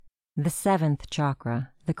The seventh chakra,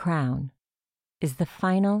 the crown, is the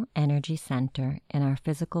final energy center in our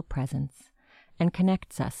physical presence and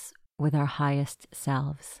connects us with our highest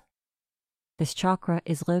selves. This chakra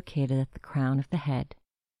is located at the crown of the head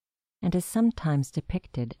and is sometimes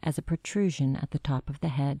depicted as a protrusion at the top of the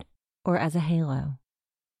head or as a halo,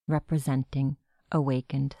 representing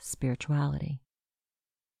awakened spirituality.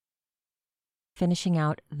 Finishing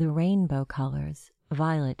out the rainbow colors,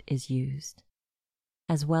 violet is used,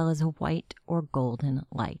 as well as a white or golden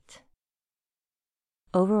light.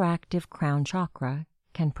 Overactive crown chakra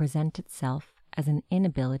can present itself as an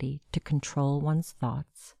inability to control one's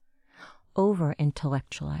thoughts,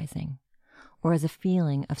 over-intellectualizing, or as a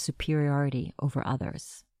feeling of superiority over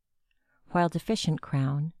others, while deficient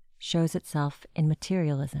crown shows itself in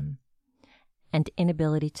materialism and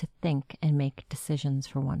inability to think and make decisions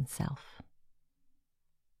for oneself.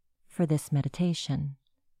 For this meditation,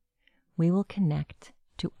 we will connect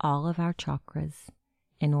to all of our chakras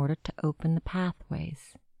in order to open the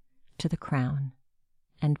pathways to the crown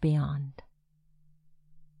and beyond.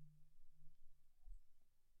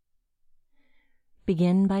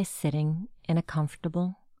 Begin by sitting in a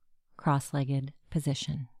comfortable, cross-legged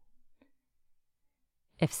position.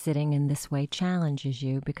 If sitting in this way challenges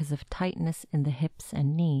you because of tightness in the hips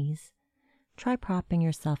and knees, try propping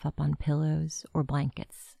yourself up on pillows or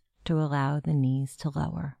blankets to allow the knees to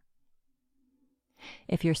lower.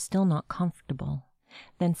 If you're still not comfortable,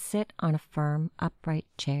 then sit on a firm, upright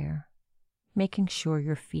chair, making sure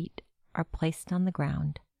your feet are placed on the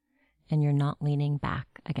ground and you're not leaning back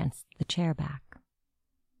against the chair back.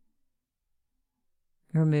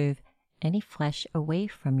 Remove any flesh away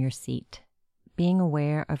from your seat, being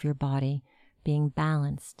aware of your body being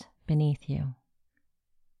balanced beneath you.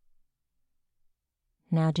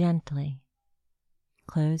 Now gently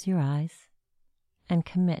close your eyes and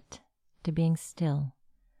commit to being still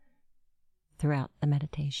throughout the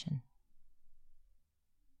meditation.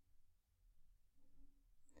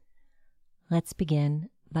 Let's begin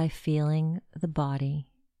by feeling the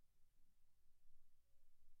body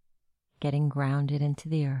getting grounded into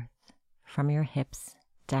the earth from your hips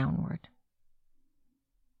downward.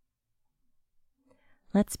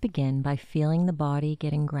 Let's begin by feeling the body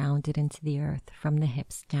getting grounded into the earth from the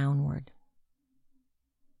hips downward.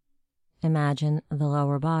 Imagine the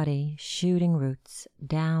lower body shooting roots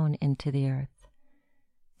down into the earth,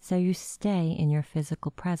 so you stay in your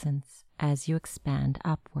physical presence as you expand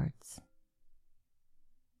upwards.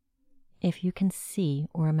 If you can see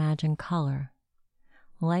or imagine color,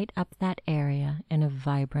 light up that area in a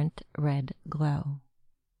vibrant red glow.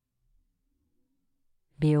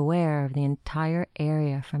 Be aware of the entire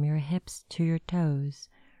area from your hips to your toes,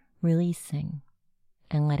 releasing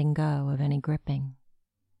and letting go of any gripping.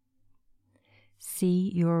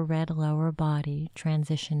 See your red lower body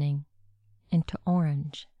transitioning into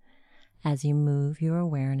orange as you move your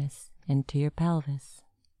awareness into your pelvis,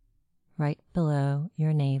 right below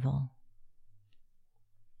your navel.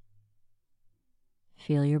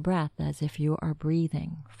 Feel your breath as if you are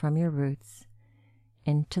breathing from your roots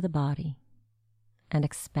into the body and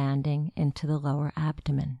expanding into the lower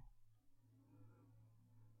abdomen.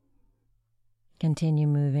 Continue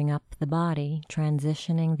moving up the body,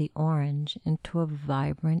 transitioning the orange into a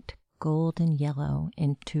vibrant golden yellow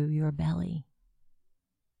into your belly.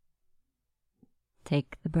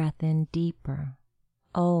 Take the breath in deeper,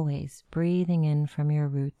 always breathing in from your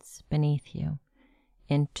roots beneath you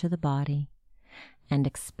into the body and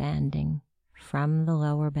expanding from the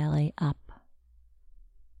lower belly up.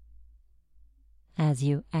 As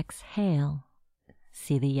you exhale,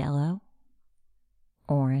 see the yellow,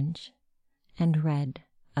 orange, and red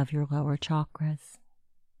of your lower chakras.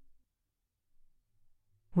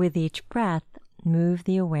 With each breath, move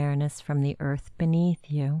the awareness from the earth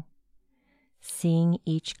beneath you, seeing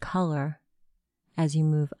each color as you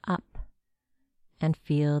move up and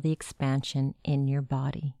feel the expansion in your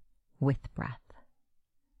body with breath.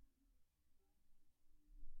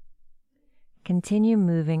 Continue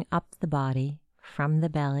moving up the body from the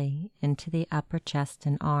belly into the upper chest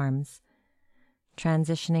and arms,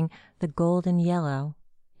 transitioning the golden yellow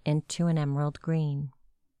into an emerald green.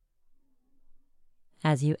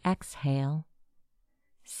 As you exhale,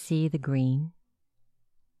 see the green,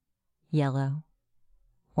 yellow,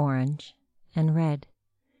 orange, and red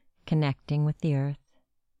connecting with the earth,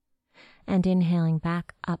 and inhaling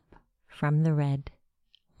back up from the red,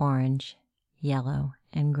 orange, yellow,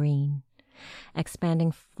 and green,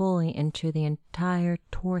 expanding fully into the entire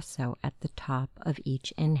torso at the top of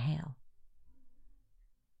each inhale.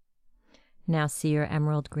 Now see your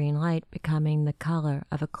emerald green light becoming the color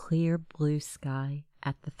of a clear blue sky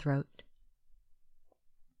at the throat.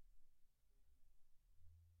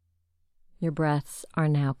 Your breaths are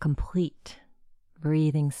now complete,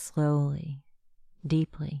 breathing slowly,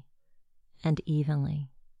 deeply, and evenly.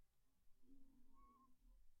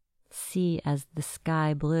 See as the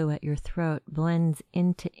sky blue at your throat blends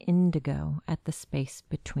into indigo at the space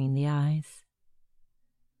between the eyes.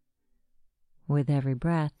 With every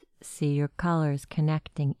breath, see your colors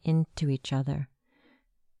connecting into each other.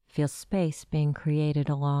 Feel space being created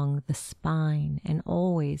along the spine and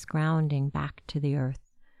always grounding back to the earth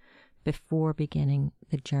before beginning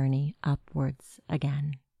the journey upwards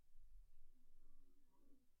again.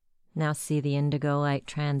 Now see the indigo light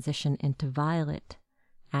transition into violet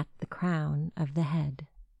at the crown of the head.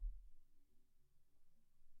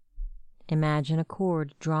 Imagine a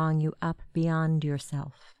cord drawing you up beyond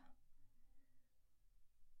yourself.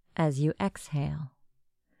 As you exhale,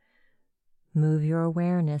 move your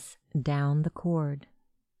awareness down the cord,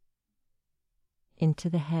 into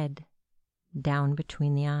the head, down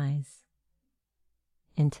between the eyes,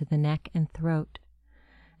 into the neck and throat,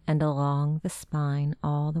 and along the spine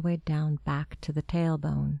all the way down back to the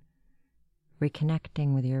tailbone,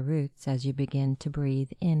 reconnecting with your roots as you begin to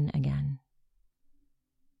breathe in again.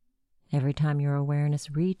 Every time your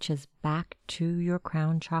awareness reaches back to your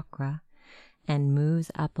crown chakra and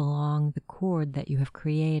moves up along the cord that you have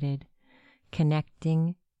created,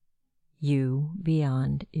 connecting you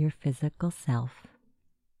beyond your physical self,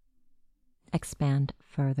 expand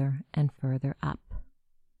further and further up,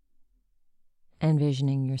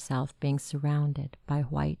 envisioning yourself being surrounded by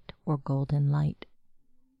white or golden light.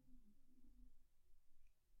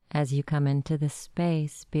 As you come into this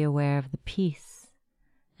space, be aware of the peace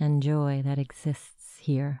and joy that exists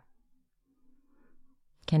here.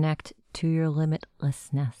 Connect to your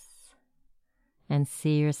limitlessness and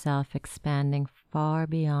see yourself expanding far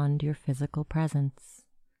beyond your physical presence,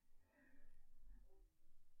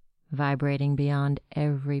 vibrating beyond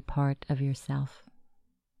every part of yourself.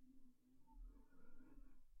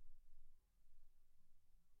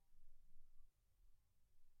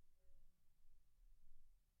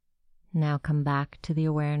 Now come back to the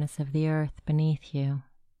awareness of the earth beneath you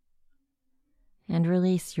and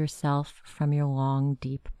release yourself from your long,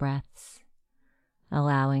 deep breaths,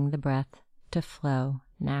 allowing the breath to flow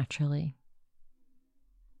naturally.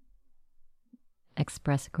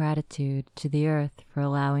 Express gratitude to the earth for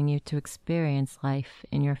allowing you to experience life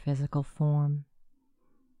in your physical form.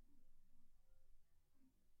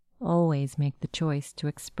 Always make the choice to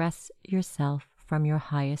express yourself from your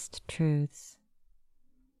highest truths.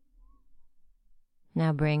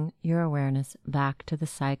 Now bring your awareness back to the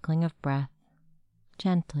cycling of breath,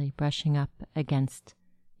 gently brushing up against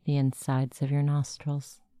the insides of your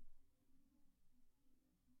nostrils.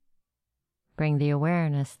 Bring the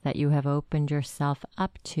awareness that you have opened yourself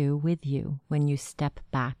up to with you when you step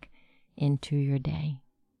back into your day.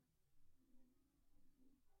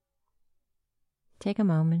 Take a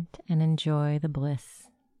moment and enjoy the bliss.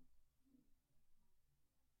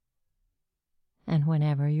 And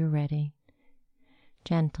whenever you're ready,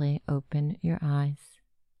 gently open your eyes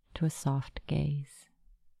to a soft gaze.